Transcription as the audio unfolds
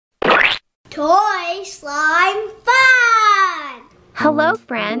Toy Slime Fun! Hello,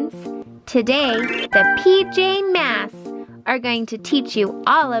 friends. Today, the PJ Masks are going to teach you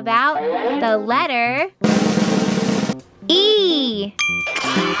all about the letter E.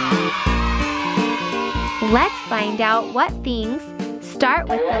 Let's find out what things start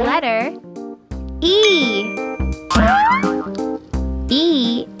with the letter E.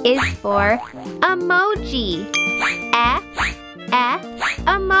 E is for emoji.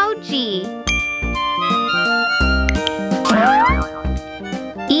 Emoji.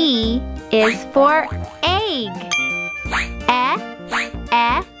 E is for egg.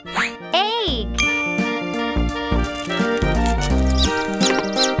 Egg.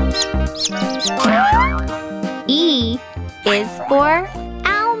 E is for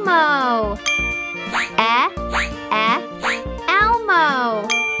Elmo. Elmo.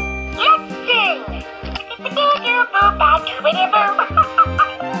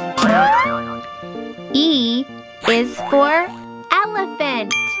 E is for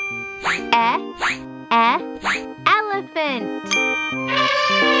elephant. Elephant.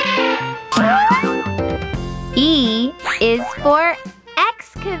 E is for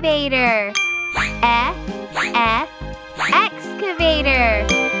excavator. Excavator.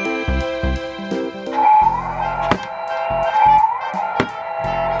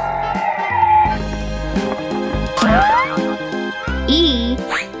 E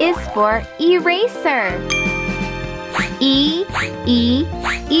is for eraser.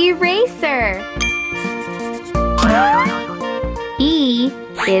 Eraser. E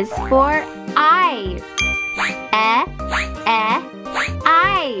is for eyes.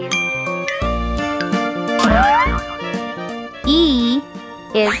 Eyes. E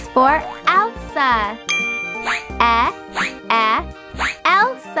is for Elsa.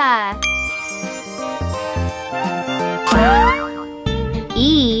 Elsa.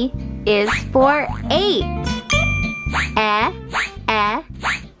 E is for 8.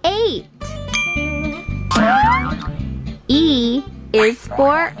 8. E is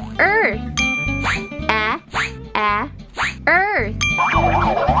for earth. Earth.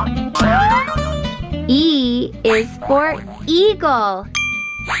 E is for eagle.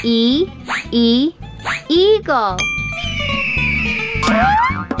 Eagle.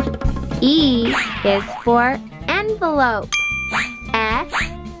 E is for envelope.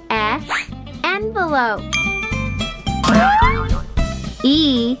 Envelope.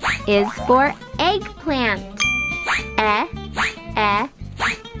 E is for eggplant.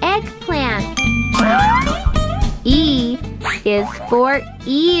 Eggplant. E is for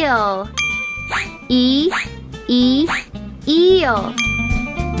eel. Eel.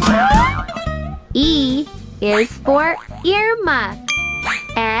 E is for earmuff.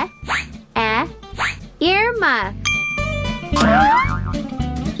 Earmuff.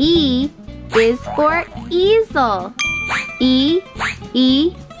 E is for easel. Easel.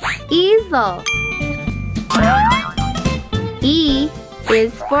 E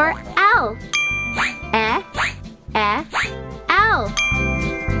is for elf. Elf.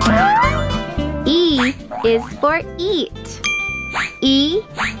 E is for eat. Eat.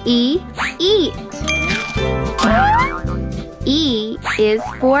 E is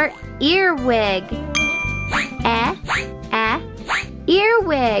for earwig.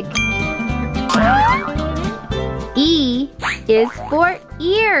 Earwig. E is for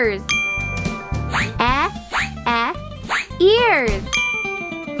ears. Ears.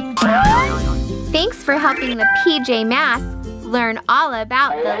 Thanks for helping the PJ Masks learn all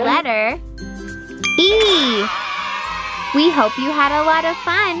about the letter E. We hope you had a lot of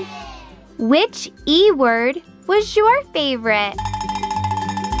fun. Which E word was your favorite?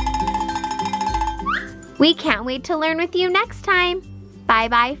 We can't wait to learn with you next time.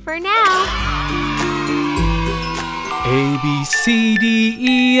 Bye-bye for now. A, B, C, D,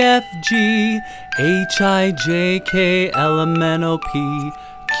 E, F, G, H, I, J, K, L, M, N, O, P,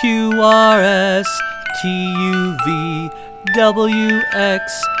 Q, R, S, T, U, V, W,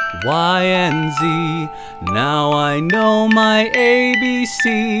 X, Y, and Z. Now I know my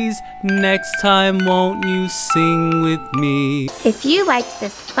ABCs. Next time won't you sing with me? If you liked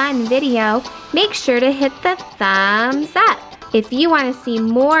this fun video, make sure to hit the thumbs up. If you want to see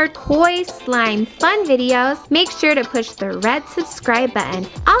more Toy Slime fun videos, make sure to push the red subscribe button.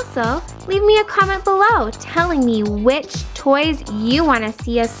 Also, leave me a comment below telling me which toys you want to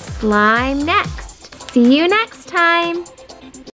see us slime next. See you next time!